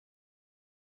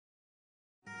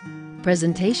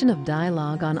Presentation of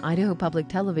dialogue on Idaho Public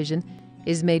Television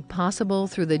is made possible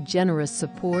through the generous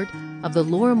support of the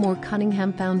Laura Moore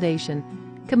Cunningham Foundation,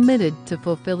 committed to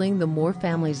fulfilling the Moore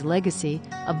family's legacy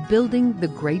of building the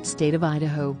great state of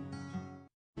Idaho.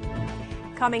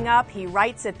 Coming up, he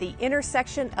writes at the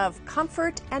intersection of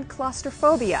comfort and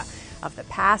claustrophobia, of the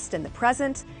past and the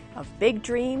present, of big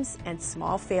dreams and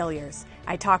small failures.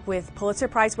 I talk with Pulitzer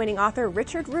Prize winning author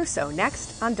Richard Russo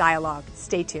next on Dialogue.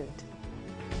 Stay tuned.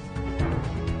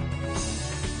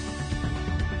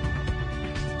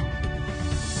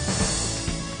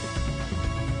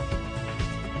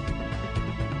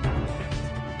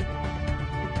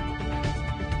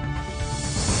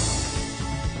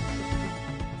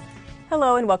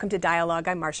 Hello and welcome to Dialogue.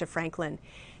 I'm Marcia Franklin.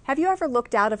 Have you ever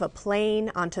looked out of a plane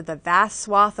onto the vast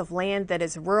swath of land that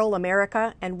is rural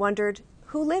America and wondered,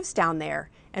 who lives down there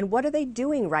and what are they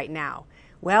doing right now?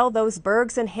 Well, those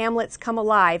burgs and hamlets come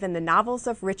alive in the novels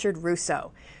of Richard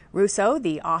Russo. Russo,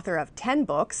 the author of 10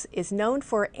 books, is known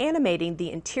for animating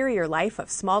the interior life of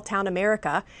small-town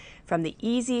America, from the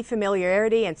easy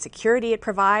familiarity and security it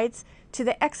provides to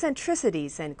the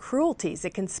eccentricities and cruelties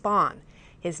it can spawn.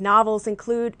 His novels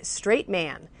include Straight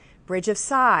Man, Bridge of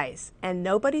Sighs, and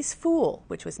Nobody's Fool,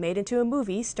 which was made into a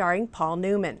movie starring Paul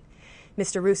Newman.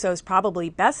 Mr. Russo is probably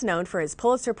best known for his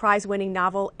Pulitzer Prize-winning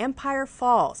novel Empire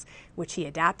Falls, which he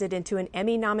adapted into an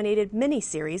Emmy-nominated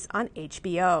miniseries on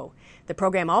HBO. The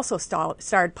program also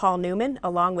starred Paul Newman,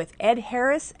 along with Ed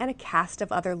Harris and a cast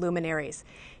of other luminaries.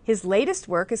 His latest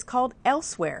work is called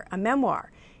Elsewhere, a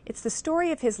memoir. It's the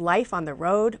story of his life on the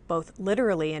road, both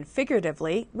literally and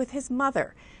figuratively, with his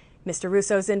mother. Mr.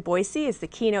 Russo's in Boise as the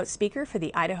keynote speaker for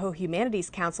the Idaho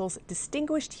Humanities Council's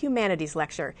Distinguished Humanities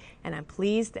Lecture, and I'm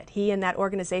pleased that he and that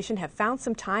organization have found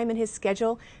some time in his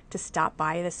schedule to stop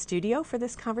by the studio for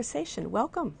this conversation.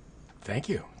 Welcome. Thank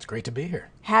you. It's great to be here.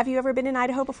 Have you ever been in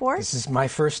Idaho before? This is my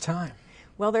first time.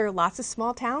 Well, there are lots of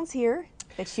small towns here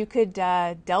that you could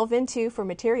delve into for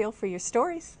material for your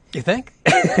stories. You think?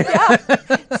 Yeah.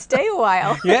 Stay a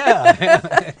while.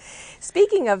 Yeah.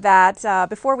 Speaking of that,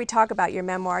 before we talk about your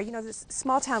memoir, you know, this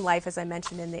small town life, as I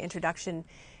mentioned in the introduction,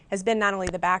 has been not only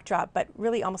the backdrop, but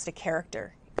really almost a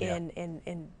character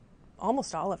in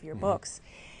almost all of your books.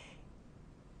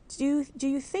 Do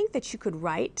you think that you could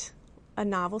write a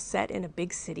novel set in a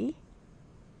big city?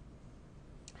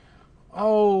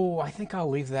 Oh, I think I'll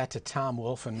leave that to Tom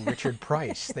Wolfe and Richard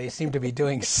Price. They seem to be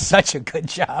doing such a good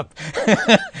job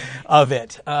of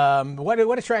it.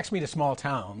 What attracts me to small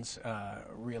towns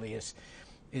really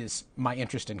is my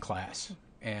interest in class.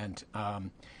 And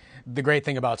the great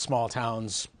thing about small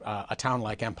towns, a town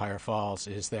like Empire Falls,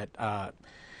 is that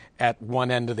at one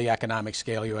end of the economic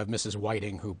scale you have Mrs.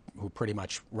 Whiting, who pretty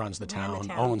much runs the town,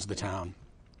 owns the town.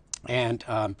 And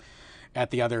at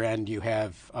the other end, you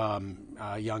have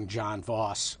young John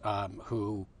Voss,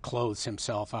 who clothes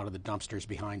himself out of the dumpsters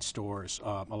behind stores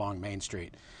along Main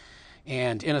Street.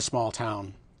 And in a small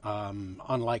town,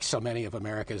 unlike so many of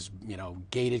America's,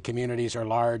 gated communities or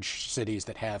large cities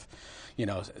that have,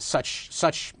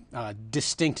 such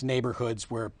distinct neighborhoods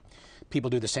where people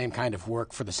do the same kind of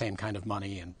work for the same kind of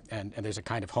money, and there's a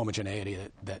kind of homogeneity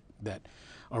that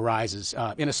arises.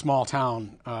 In a small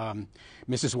town,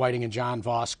 Mrs. Whiting and John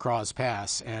Voss cross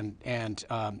paths, and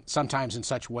sometimes in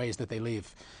such ways that they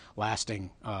leave lasting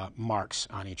marks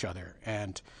on each other.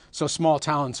 And so small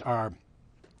towns are,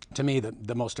 to me,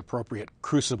 the most appropriate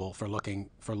crucible for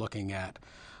looking at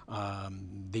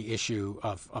the issue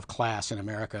of class in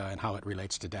America and how it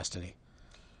relates to destiny.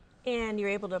 And you're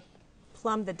able to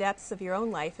plumb the depths of your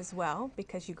own life as well,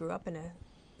 because you grew up in a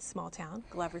small town,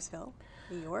 Gloversville,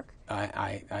 New York.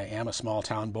 I am a small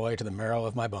town boy to the marrow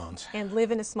of my bones. And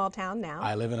live in a small town now.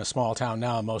 I live in a small town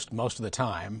now most of the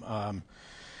time.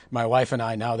 My wife and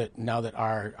I, now that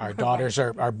our daughters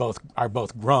are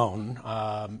both grown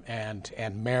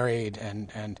and married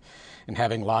and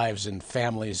having lives and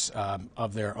families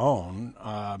of their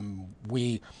own,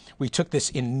 we took this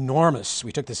enormous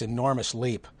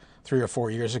leap 3 or 4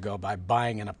 years ago by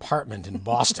buying an apartment in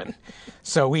Boston.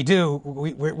 So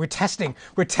we're testing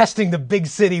the big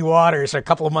city waters. A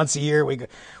couple of months a year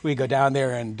we go down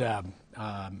there and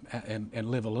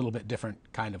live a little bit different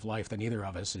kind of life than either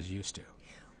of us is used to.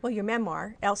 Well, your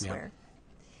memoir, Elsewhere,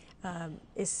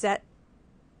 is set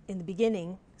in the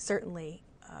beginning, certainly,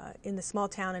 in the small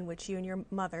town in which you and your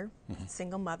mother,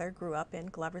 single mother, grew up in,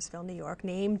 Gloversville, New York,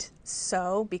 named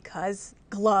so because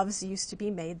gloves used to be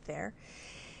made there.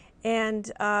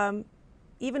 And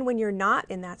even when you're not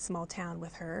in that small town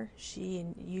with her, she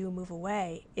and you move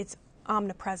away, it's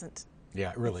omnipresent.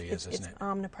 Yeah, it really is, isn't it? It's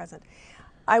omnipresent.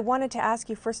 I wanted to ask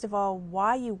you, first of all,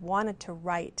 why you wanted to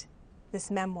write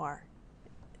this memoir,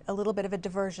 a little bit of a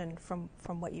diversion from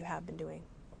what you have been doing?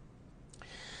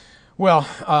 Well,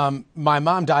 my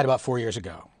mom died about 4 years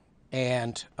ago,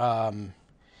 and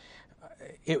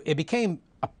it became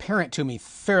apparent to me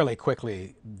fairly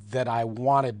quickly that I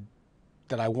wanted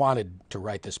to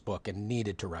write this book and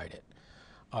needed to write it.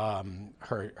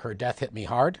 Her death hit me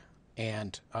hard,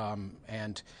 and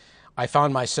I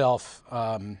found myself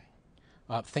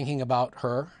thinking about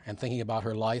her and thinking about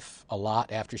her life a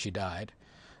lot after she died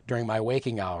during my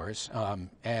waking hours,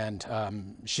 and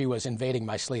she was invading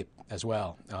my sleep as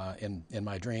well in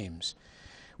my dreams,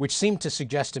 which seemed to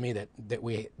suggest to me that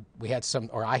we had some,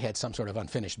 or I had some sort of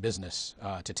unfinished business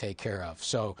to take care of.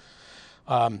 So,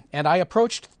 and I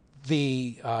approached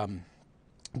the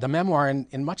memoir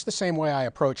in much the same way I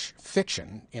approach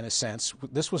fiction, in a sense.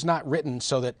 This was not written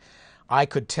so that I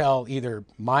could tell either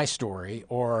my story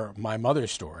or my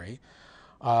mother's story.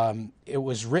 It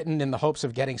was written in the hopes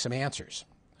of getting some answers.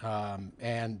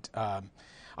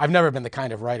 I've never been the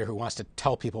kind of writer who wants to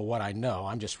tell people what I know.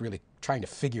 I'm just really trying to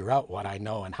figure out what I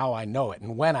know and how I know it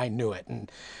and when I knew it.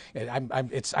 And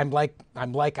I'm like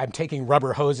I'm taking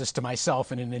rubber hoses to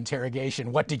myself in an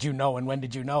interrogation. What did you know and when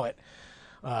did you know it?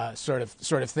 Sort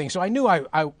of thing. So I knew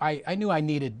I knew I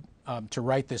needed to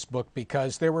write this book,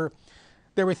 because there were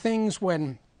things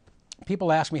when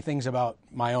people ask me things about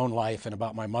my own life and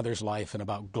about my mother's life and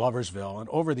about Gloversville, and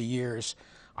over the years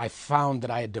I found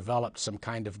that I had developed some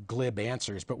kind of glib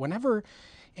answers. But whenever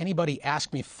anybody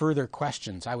asked me further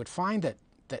questions, I would find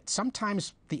that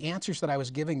sometimes the answers that I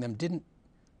was giving them didn't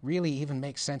really even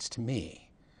make sense to me.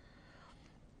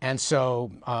 And so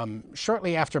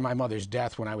shortly after my mother's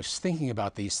death, when I was thinking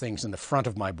about these things in the front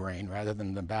of my brain rather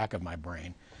than the back of my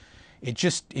brain, it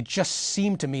just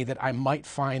seemed to me that I might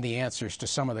find the answers to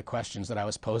some of the questions that I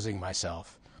was posing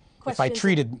myself.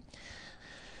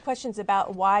 Questions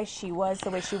about why she was the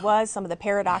way she was, some of the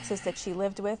paradoxes that she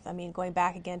lived with. I mean, going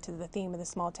back again to the theme of the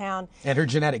small town. And her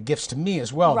genetic gifts to me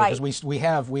as well, right. Because we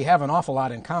have an awful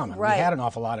lot in common. Right. We had an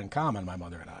awful lot in common, my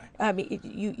mother and I. I mean,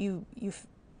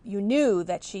 you knew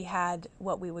that she had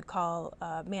what we would call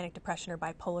manic depression or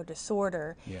bipolar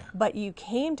disorder, yeah. But you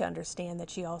came to understand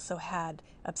that she also had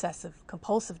obsessive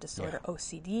compulsive disorder, yeah.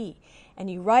 OCD. And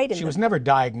you write in she was never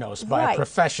diagnosed by right. a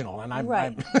professional, and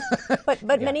but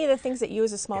yeah. many of the things that you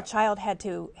as a small yeah. child had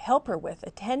to help her with,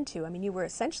 attend to. I mean, you were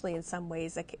essentially in some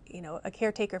ways a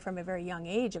caretaker from a very young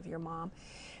age of your mom,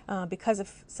 because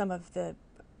of some of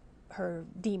her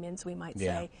demons, we might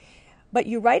yeah. say. But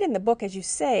you write in the book, as you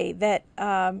say, that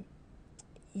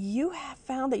you have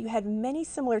found that you had many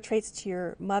similar traits to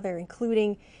your mother,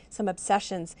 including some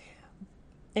obsessions.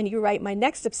 And you write, my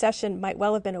next obsession might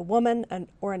well have been a woman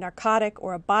or a narcotic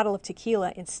or a bottle of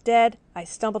tequila. Instead, I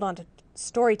stumbled onto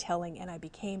storytelling and I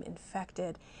became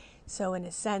infected. So in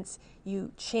a sense,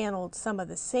 you channeled some of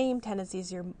the same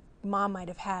tendencies your mom might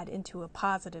have had into a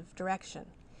positive direction.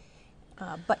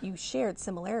 But you shared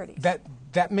similarities.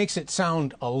 That makes it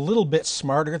sound a little bit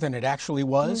smarter than it actually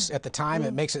was at the time.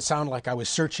 It makes it sound like I was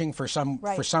searching for some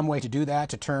way to do that,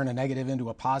 to turn a negative into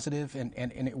a positive, and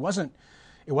it wasn't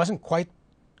quite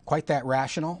that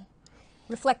rational.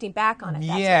 Reflecting back on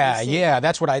it.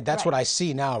 That's what I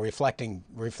see now, reflecting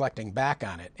back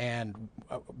on it. And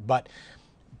but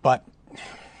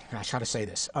gosh, how to say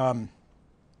this?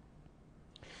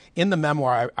 In the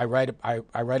memoir, I write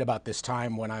about this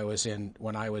time when I was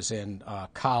in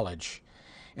college,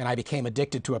 and I became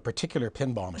addicted to a particular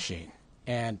pinball machine,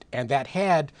 and that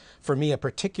had for me a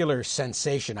particular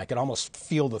sensation. I could almost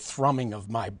feel the thrumming of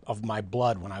my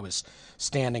blood when I was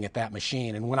standing at that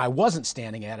machine, and when I wasn't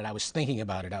standing at it, I was thinking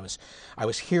about it. I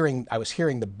was hearing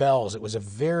the bells. It was a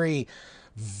very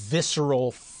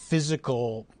visceral,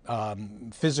 physical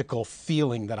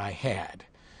feeling that I had.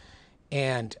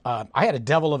 And I had a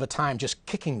devil of a time just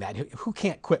kicking that. Who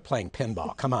can't quit playing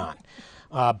pinball? Come on.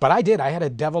 But I did. I had a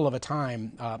devil of a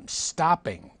time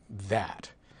stopping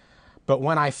that. But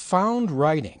when I found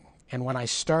writing, and when I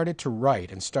started to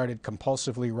write and started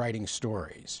compulsively writing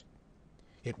stories,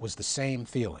 it was the same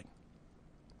feeling.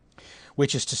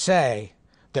 Which is to say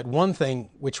that one thing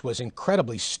which was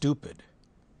incredibly stupid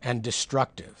and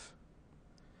destructive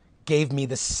gave me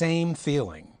the same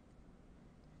feeling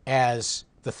as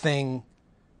the thing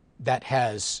that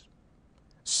has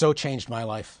so changed my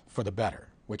life for the better,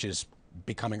 which is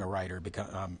becoming a writer,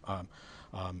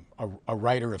 a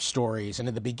writer of stories. And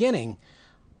in the beginning,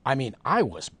 I mean, I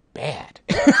was bad.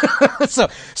 so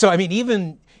I mean,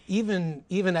 even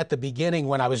at the beginning,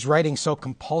 when I was writing so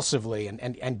compulsively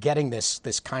and getting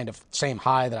this kind of same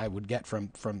high that I would get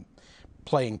from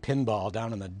playing pinball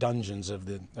down in the dungeons of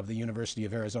the University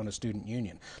of Arizona Student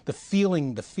Union. The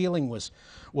feeling was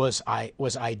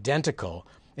identical,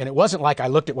 And it wasn't like I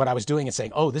looked at what I was doing and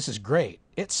saying, "Oh, this is great."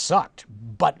 It sucked,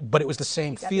 but it was the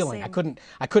same feeling. I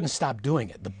couldn't stop doing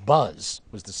it. The buzz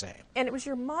was the same. And it was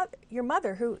your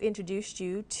mother who introduced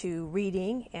you to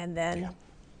reading, and then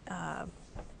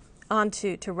on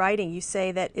to writing. You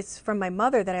say that it's from my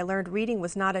mother that I learned reading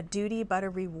was not a duty but a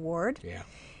reward. Yeah.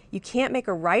 You can't make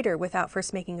a writer without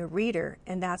first making a reader,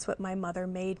 and that's what my mother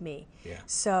made me. Yeah.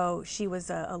 So she was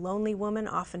a lonely woman,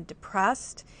 often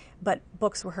depressed, but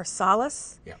books were her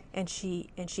solace, Yeah. and she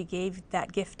gave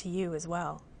that gift to you as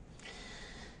well.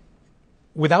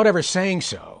 Without ever saying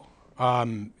so,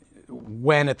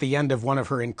 when at the end of one of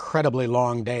her incredibly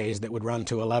long days that would run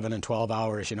to 11 and 12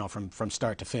 hours, from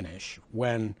start to finish,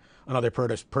 when another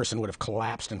person would have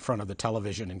collapsed in front of the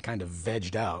television and kind of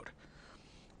vegged out,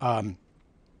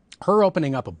 her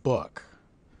opening up a book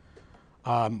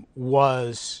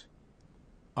was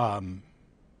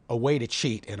a way to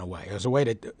cheat in a way.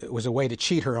 It was a way to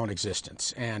cheat her own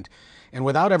existence, and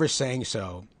without ever saying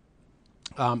so,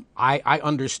 I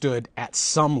understood at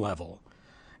some level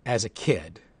as a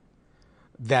kid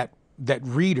that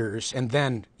readers, and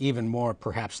then even more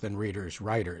perhaps than readers,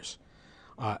 writers,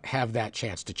 have that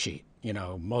chance to cheat.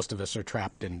 Most of us are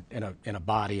trapped in a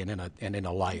body and in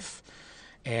a life.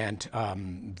 And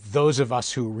those of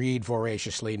us who read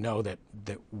voraciously know that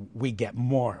we get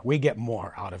more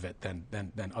out of it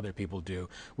than other people do.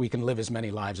 We can live as many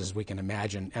lives as we can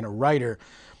imagine, and a writer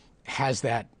has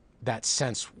that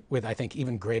sense with, I think,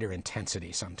 even greater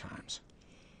intensity sometimes.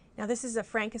 Now, this is a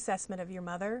frank assessment of your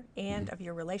mother and of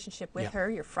your relationship with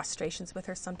her, your frustrations with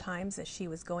her sometimes as she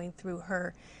was going through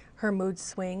her mood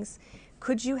swings.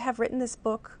 Could you have written this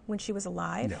book when she was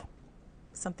alive? No.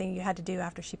 Something you had to do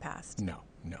after she passed? No,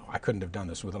 I couldn't have done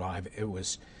this with alive. It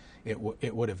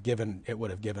would have given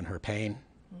her pain,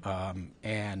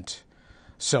 and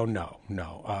so no.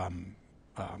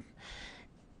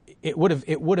 It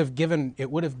would have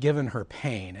given her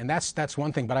pain, and that's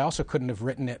one thing. But I also couldn't have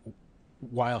written it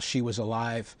while she was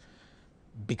alive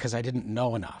because I didn't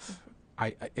know enough.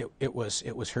 It was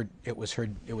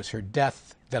her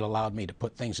death that allowed me to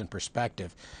put things in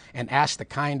perspective and ask the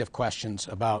kind of questions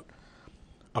about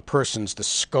the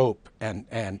scope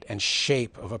and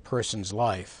shape of a person's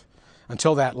life.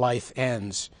 Until that life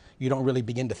ends, you don't really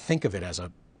begin to think of it as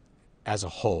a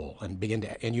whole, and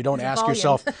you don't ask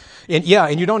yourself, and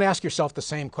you don't ask yourself the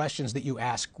same questions that you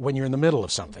ask when you're in the middle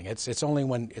of something. It's only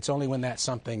when that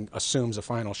something assumes a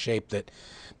final shape that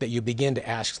you begin to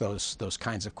ask those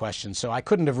kinds of questions. So I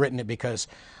couldn't have written it because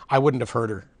I wouldn't have hurt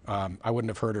her. I wouldn't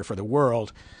have hurt her for the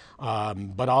world.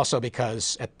 But also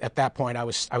because at that point I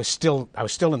was still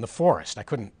in the forest. I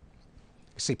couldn't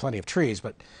see plenty of trees,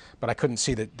 but I couldn't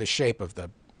see the shape of the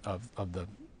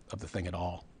thing at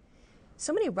all.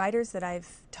 So many writers that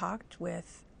I've talked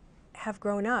with have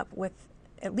grown up with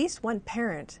at least one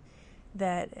parent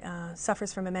that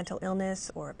suffers from a mental illness,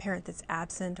 or a parent that's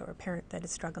absent, or a parent that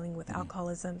is struggling with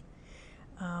alcoholism.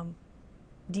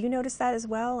 Do you notice that as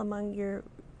well among your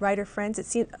writer friends?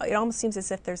 It almost seems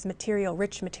as if there's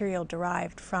rich material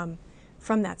derived from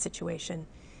that situation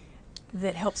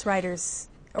that helps writers,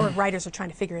 or writers are trying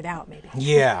to figure it out, maybe.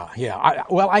 Yeah.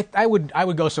 I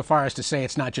would go so far as to say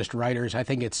it's not just writers. I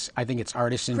think it's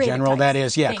artists in Creative general. types. That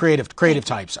is, creative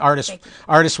types.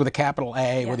 Artists with a capital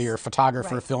A, whether you're a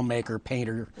photographer, Right. filmmaker,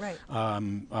 painter, Right.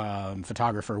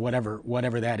 photographer,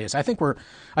 whatever that is. I think we're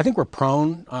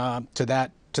prone to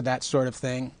that sort of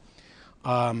thing.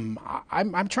 I'm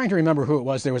trying to remember who it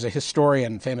was. There was a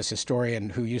famous historian,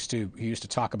 who used to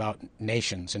talk about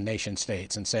nations and nation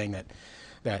states, and saying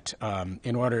that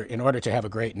in order to have a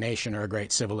great nation or a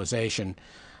great civilization,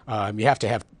 you have to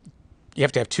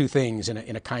have two things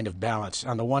in a kind of balance.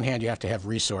 On the one hand, you have to have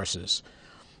resources.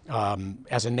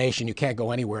 As a nation, you can't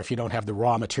go anywhere if you don't have the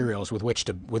raw materials with which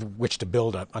to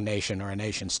build a nation or a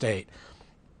nation state.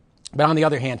 But on the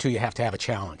other hand, too, you have to have a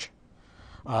challenge.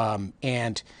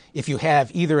 And if you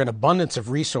have either an abundance of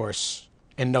resource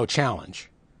and no challenge,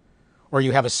 or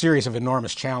you have a series of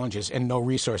enormous challenges and no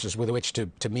resources with which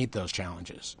to meet those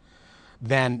challenges,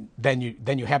 then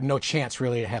you have no chance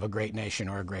really to have a great nation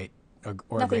or a great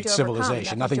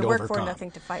civilization. Nothing to work overcome. for,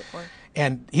 nothing to fight for.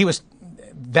 And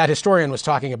that historian was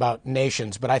talking about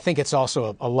nations, but I think it's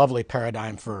also a lovely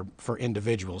paradigm for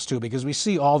individuals too, because we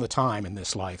see all the time in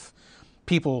this life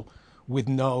people with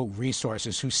no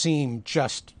resources who seem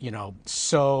just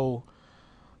so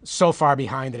far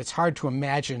behind that it's hard to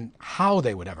imagine how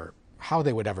they would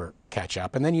ever catch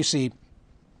up. And then you see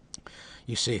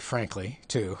frankly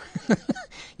too,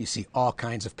 you see all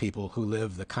kinds of people who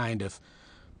live the kind of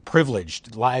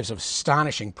privileged lives of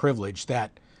astonishing privilege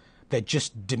that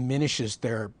just diminishes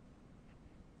their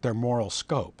moral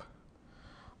scope.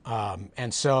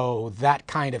 And so that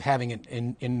kind of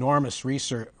having enormous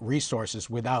resources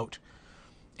without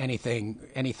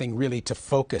anything really to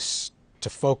focus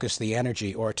the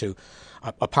energy or to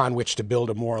upon which to build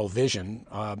a moral vision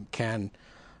can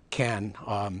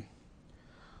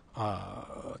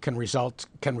result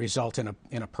in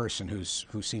a person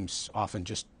who seems often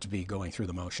just to be going through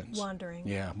the motions, wandering.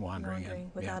 Yeah,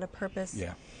 wandering without a purpose.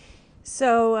 Yeah.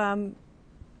 So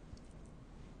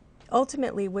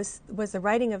ultimately, was the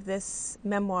writing of this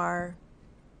memoir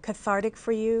cathartic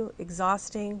for you,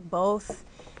 exhausting, both?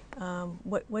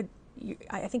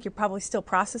 I think you're probably still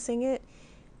processing it,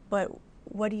 but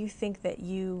what do you think that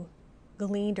you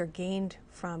gleaned or gained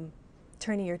from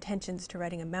turning your attentions to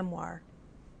writing a memoir?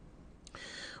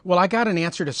 Well, I got an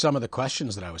answer to some of the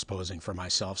questions that I was posing for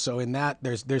myself. So in that,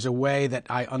 there's a way that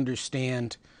I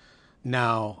understand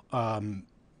now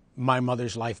my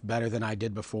mother's life better than I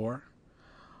did before.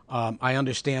 I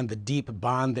understand the deep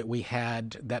bond that we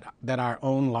had, that our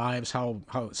own lives, how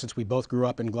since we both grew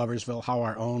up in Gloversville, how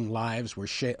our own lives were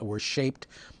shaped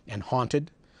and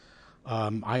haunted.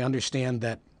 I understand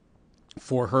that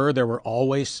for her,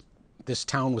 this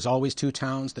town was always two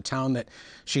towns: the town that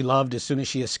she loved as soon as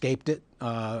she escaped it,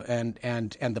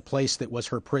 and the place that was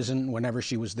her prison whenever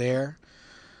she was there.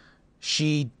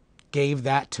 She gave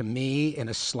that to me in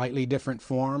a slightly different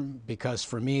form, because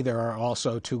for me there are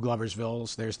also two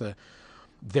Gloversvilles. There's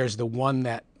the one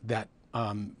that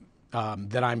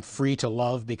I'm free to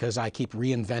love because I keep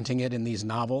reinventing it in these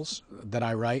novels that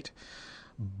I write,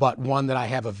 but one that I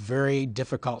have a very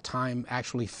difficult time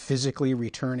actually physically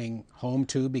returning home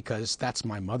to, because that's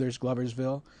my mother's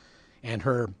Gloversville, and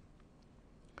her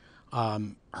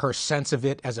sense of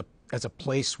it as a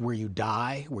place where you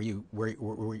die, where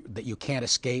that you can't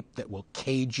escape, that will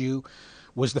cage you,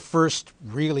 was the first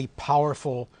really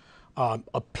powerful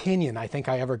opinion I think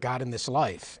I ever got in this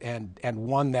life, and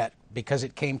one that, because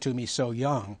it came to me so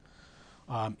young,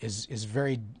 is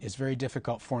very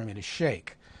difficult for me to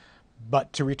shake.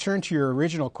 But to return to your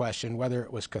original question, whether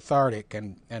it was cathartic,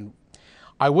 and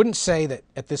I wouldn't say that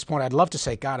at this point. I'd love to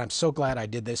say, God, I'm so glad I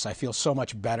did this. I feel so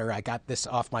much better. I got this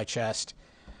off my chest.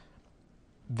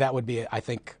 That would be, I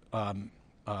think, a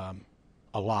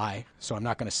lie. So I'm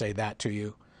not going to say that to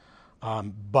you.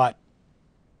 But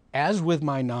as with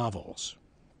my novels,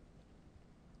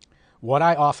 what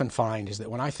I often find is that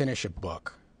when I finish a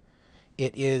book,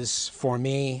 it is, for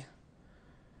me,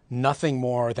 nothing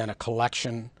more than a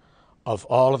collection of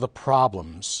all of the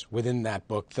problems within that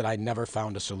book that I never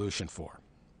found a solution for.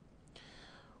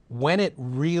 When it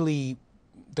really,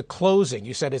 the closing,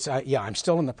 you said it's, yeah, I'm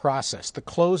still in the process. The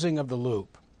closing of the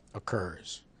loop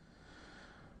occurs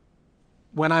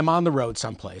when I'm on the road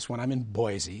someplace, when I'm in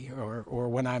Boise, or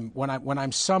when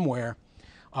I'm somewhere,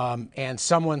 and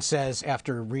someone says,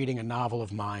 after reading a novel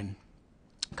of mine,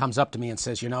 comes up to me and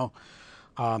says,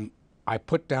 I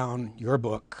put down your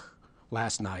book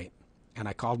last night and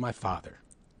I called my father.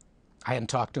 I hadn't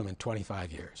talked to him in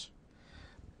 25 years.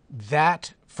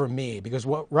 That, for me, because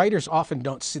what writers often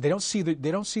don't see, they don't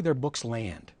see their books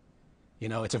land.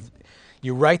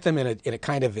 You write them in a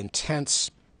kind of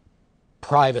intense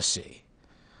privacy,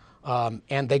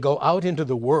 and they go out into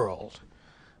the world,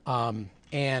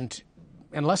 and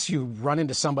unless you run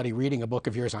into somebody reading a book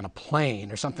of yours on a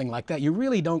plane or something like that, you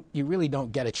really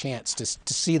don't get a chance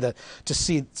to see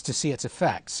its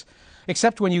effects,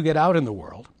 except when you get out in the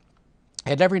world.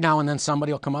 And every now and then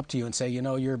somebody will come up to you and say,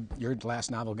 your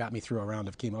last novel got me through a round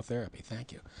of chemotherapy.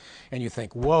 Thank you. And you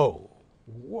think, whoa,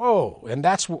 and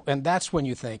that's when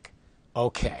you think,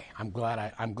 okay, I'm glad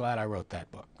I wrote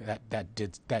that book.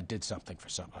 That did something for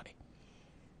somebody.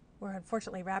 We're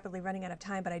unfortunately rapidly running out of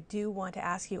time, but I do want to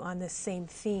ask you on this same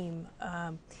theme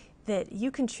that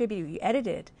you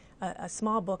edited a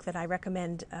small book that I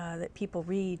recommend that people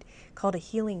read called A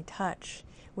Healing Touch,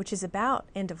 which is about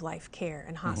end-of-life care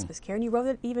and hospice care. And you wrote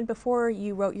it even before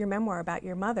you wrote your memoir about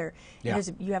your mother. Yeah.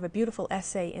 You have a beautiful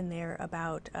essay in there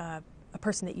about a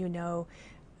person that you know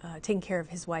taking care of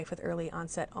his wife with early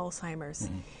onset Alzheimer's.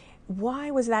 Why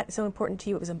was that so important to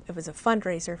you? It was a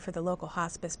fundraiser for the local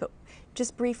hospice, but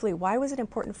just briefly, why was it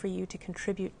important for you to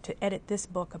contribute to edit this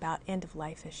book about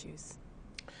end-of-life issues?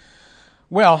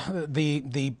 Well,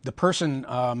 the person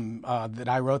that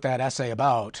I wrote that essay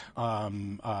about,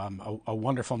 a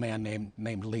wonderful man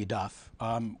named Lee Duff,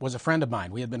 was a friend of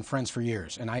mine. We had been friends for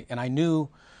years, and I knew.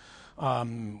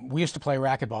 We used to play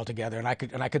racquetball together, and I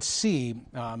could see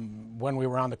when we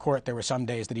were on the court there were some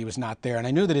days that he was not there, and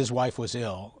I knew that his wife was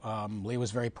ill. Lee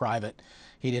was very private.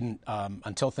 He didn't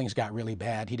until things got really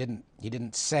bad. He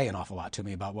didn't say an awful lot to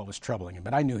me about what was troubling him,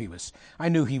 but I knew he was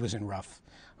in rough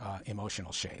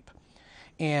emotional shape.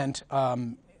 And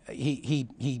he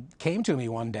came to me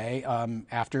one day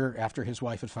after his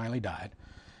wife had finally died,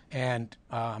 and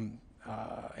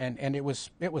it was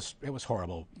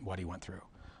horrible what he went through.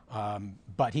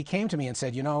 But he came to me and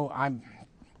said, you know, I'm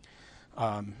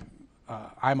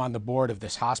on the board of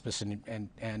this hospice, and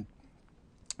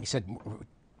he said,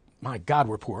 my God,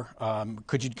 we're poor.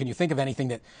 Can you think of anything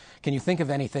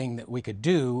that we could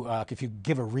do if you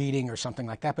give a reading or something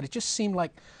like that? But it just seemed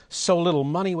like so little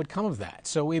money would come of that.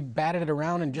 So we batted it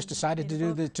around and just decided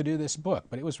to do this book.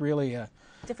 But it was really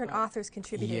different authors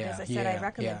contributed. Yeah, as I said, I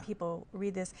recommend people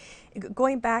read this.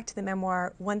 Going back to the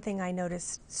memoir, one thing I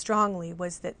noticed strongly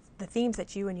was that the themes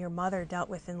that you and your mother dealt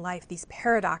with in life, these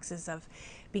paradoxes of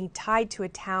being tied to a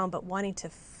town but wanting to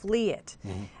flee it.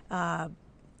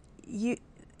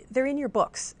 They're in your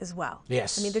books as well.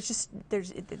 Yes. I mean, this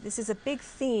is a big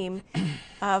theme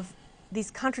of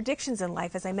these contradictions in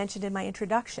life, as I mentioned in my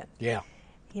introduction. Yeah.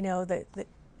 You know, the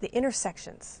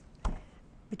intersections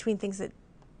between things that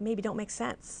maybe don't make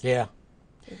sense. Yeah.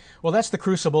 Well, that's the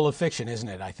crucible of fiction, isn't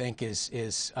it? I think is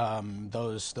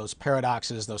those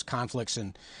paradoxes, those conflicts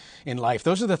in life.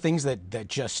 Those are the things that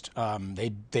just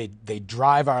they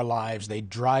drive our lives. They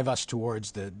drive us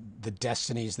towards the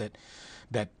destinies that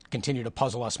continue to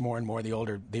puzzle us more and more the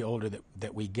older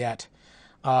that we get.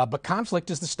 But conflict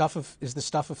is the stuff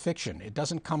of fiction.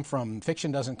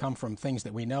 Fiction doesn't come from things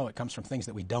that we know. It comes from things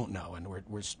that we don't know, and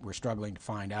we're struggling to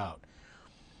find out.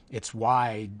 It's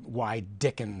why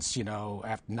Dickens, you know,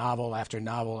 novel after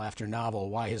novel after novel,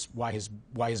 why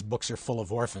his books are full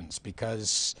of orphans,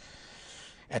 because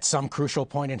at some crucial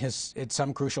point in his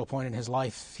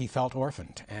life he felt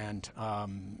orphaned. And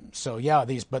so yeah,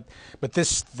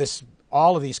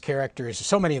 all of these characters,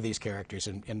 so many of these characters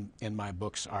in my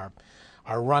books are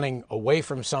running away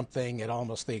from something at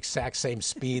almost the exact same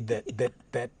speed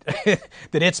that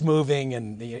it's moving,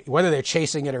 and whether they're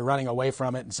chasing it or running away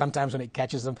from it. And sometimes when it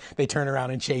catches them, they turn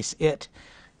around and chase it.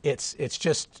 It's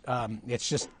just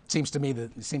seems to me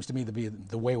to be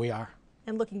the way we are.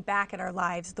 And looking back at our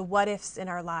lives, the what ifs in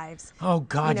our lives. Oh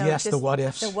God, you know, yes, the what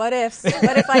ifs. The what ifs.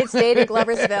 What if I had stayed in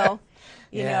Gloversville?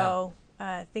 You know.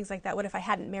 Things like that. What if I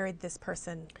hadn't married this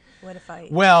person? What if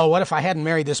I hadn't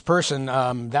married this person?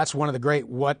 That's one of the great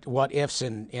what ifs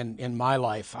in my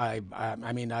life. I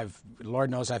mean, Lord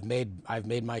knows I've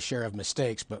made my share of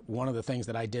mistakes, but one of the things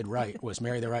that I did right was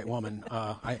marry the right woman.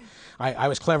 I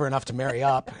was clever enough to marry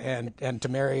up and to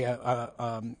marry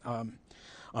a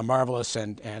marvelous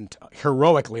and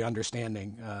heroically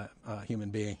understanding human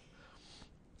being.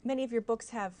 Many of your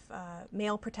books have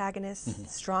male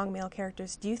protagonists, strong male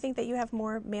characters. Do you think that you have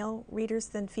more male readers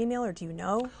than female, or do you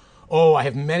know? Oh, I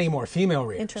have many more female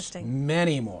readers. Interesting.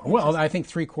 Many more. Well, I think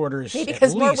 3/4. Maybe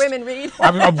because more women read.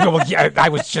 Well, yeah, I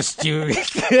was just you.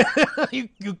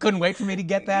 You couldn't wait for me to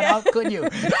get that out, could you?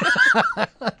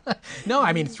 No,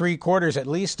 I mean 3/4 at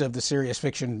least of the serious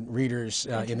fiction readers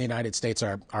in the United States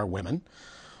are women.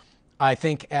 I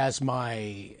think as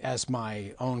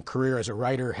my own career as a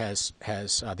writer has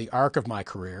the arc of my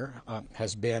career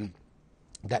has been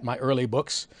that my early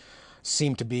books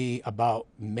seem to be about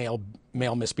male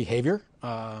misbehavior.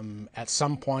 At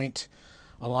some point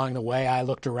along the way, I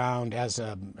looked around as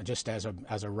a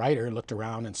writer, looked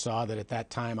around and saw that at that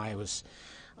time I was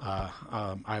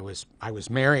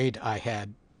married. I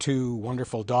had 2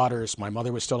 wonderful daughters. My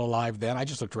mother was still alive then. I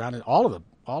just looked around and all of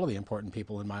the important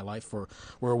people in my life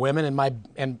were women,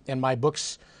 and my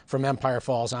books from Empire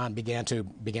Falls on began to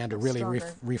really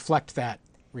reflect that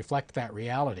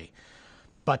reality.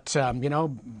 But you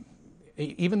know,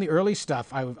 even the early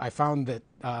stuff, I found that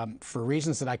for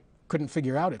reasons that I couldn't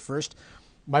figure out at first,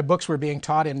 my books were being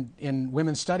taught in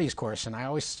women's studies course, and I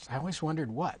always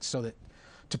wondered what, so that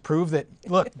to prove that,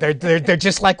 look, they're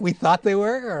just like we thought they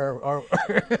were, or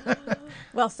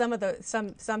well,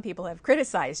 some people have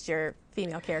criticized your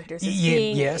female characters as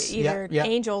being either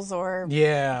angels or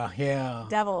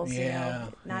devils, you know,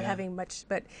 not having much,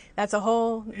 but that's a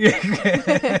whole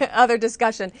other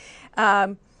discussion.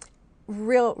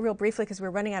 Real briefly, because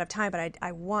we're running out of time, but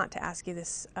I want to ask you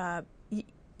this.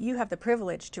 You have the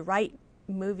privilege to write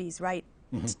movies,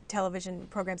 television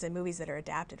programs and movies that are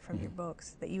adapted from your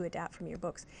books, that you adapt from your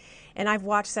books. And I've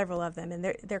watched several of them, and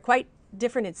they're quite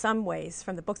different in some ways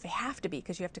from the books. They have to be,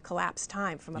 because you have to collapse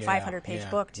time from a 500-page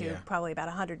book to probably about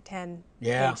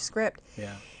 110-page script.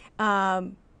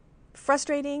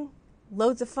 Frustrating,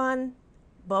 loads of fun,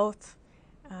 both.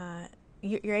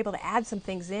 You're able to add some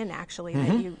things in, actually,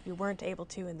 that you weren't able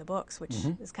to in the books, which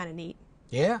is kind of neat.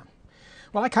 Yeah.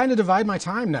 Well, I kind of divide my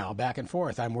time now back and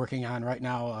forth. I'm working on right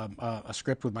now a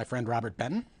script with my friend Robert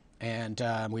Benton, and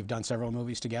we've done several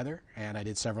movies together, and I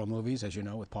did several movies, as you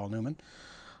know, with Paul Newman.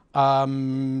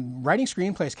 Writing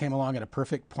screenplays came along at a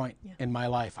perfect point in my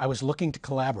life. I was looking to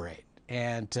collaborate,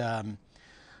 and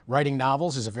writing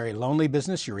novels is a very lonely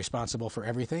business. You're responsible for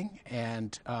everything,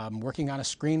 and working on a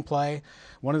screenplay,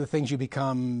 one of the things you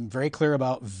become very clear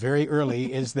about very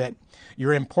early is that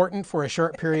you're important for a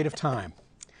short period of time,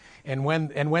 and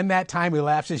when that time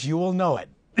elapses, you will know it.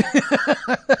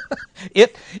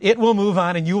 It will move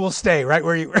on, and you will stay right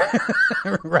where you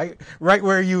right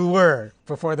where you were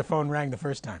before the phone rang the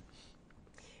first time.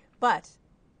 But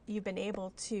you've been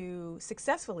able to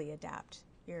successfully adapt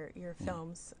your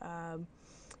films,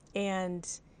 and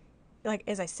like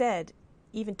as I said,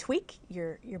 even tweak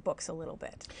your books a little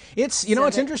bit. It's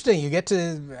it's interesting. You get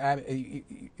to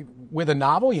with a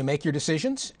novel, you make your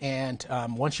decisions, and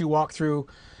once you walk through,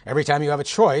 every time you have a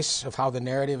choice of how the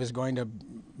narrative is going to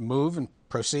move and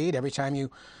proceed, every time you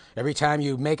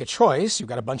make a choice, you've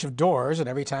got a bunch of doors, and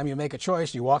every time you make a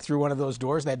choice, you walk through one of those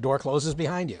doors, that door closes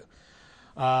behind you.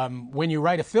 When you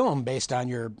write a film based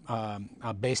on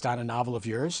a novel of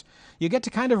yours, you get to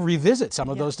kind of revisit some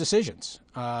of those decisions,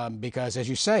 because, as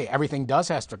you say, everything does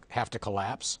have to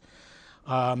collapse.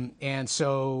 And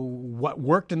so what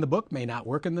worked in the book may not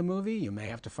work in the movie. You may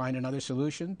have to find another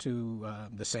solution to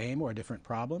the same or different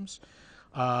problems.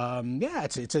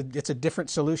 It's a different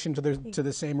solution to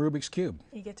the same Rubik's Cube.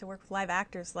 You get to work with live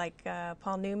actors like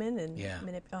Paul Newman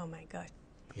and oh my God.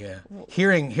 Yeah,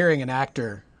 hearing an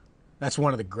actor. That's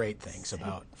one of the great things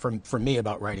for me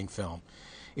about writing film,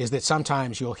 is that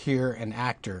sometimes you'll hear an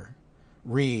actor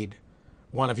read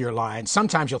one of your lines.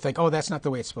 Sometimes you'll think, oh, that's not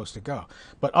the way it's supposed to go.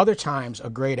 But other times, a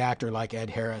great actor like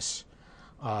Ed Harris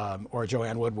or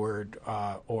Joanne Woodward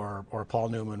or Paul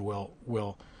Newman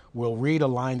will read a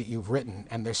line that you've written,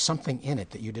 and there's something in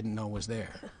it that you didn't know was there.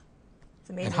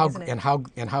 It's amazing, isn't it?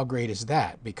 And how great is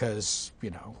that? Because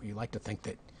you like to think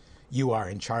that you are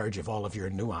in charge of all of your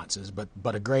nuances,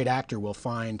 but a great actor will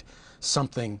find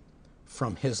something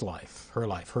from his life,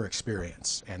 her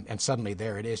experience, and suddenly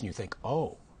there it is, and you think,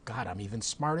 oh, God, I'm even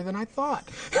smarter than I thought.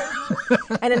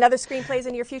 And another screenplay's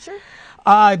in your future?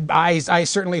 I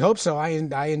certainly hope so. I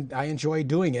enjoy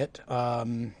doing it.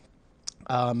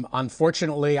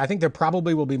 Unfortunately, I think there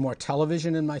probably will be more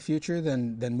television in my future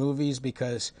than movies,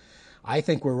 because I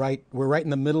think we're right in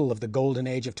the middle of the golden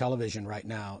age of television right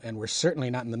now, and we're certainly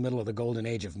not in the middle of the golden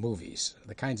age of movies.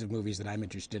 The kinds of movies that I'm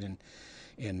interested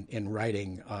in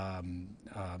writing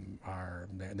there are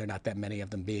not that many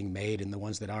of them being made, and the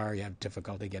ones that are, you have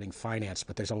difficulty getting financed.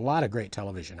 But there's a lot of great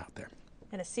television out there.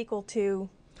 And a sequel to.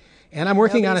 And I'm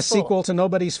working on a sequel to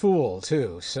Nobody's Fool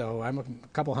too. So I'm a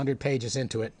couple hundred pages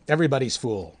into it. Everybody's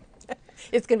Fool.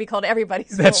 It's going to be called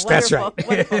Everybody's Fool. That's right.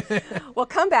 Wonderful. Well,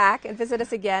 come back and visit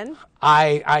us again.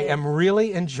 I am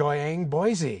really enjoying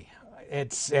Boise.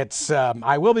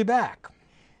 I will be back.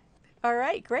 All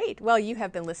right, great. Well, you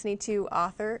have been listening to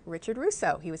author Richard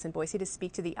Russo. He was in Boise to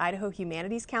speak to the Idaho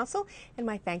Humanities Council, and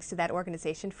my thanks to that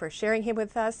organization for sharing him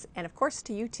with us, and of course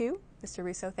to you too, Mr.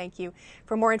 Russo. Thank you.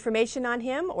 For more information on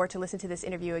him or to listen to this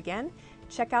interview again,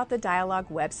 check out the Dialogue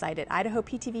website at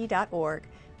idahoptv.org.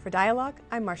 For Dialogue,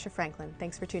 I'm Marcia Franklin.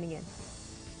 Thanks for tuning in.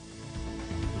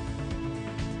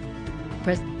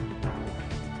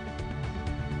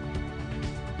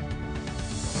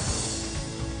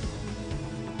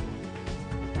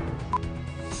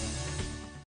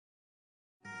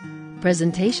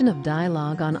 Presentation of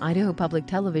Dialogue on Idaho Public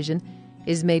Television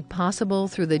is made possible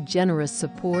through the generous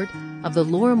support of the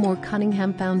Laura Moore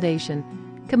Cunningham Foundation,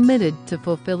 committed to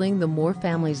fulfilling the Moore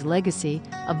family's legacy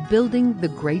of building the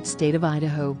great state of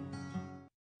Idaho.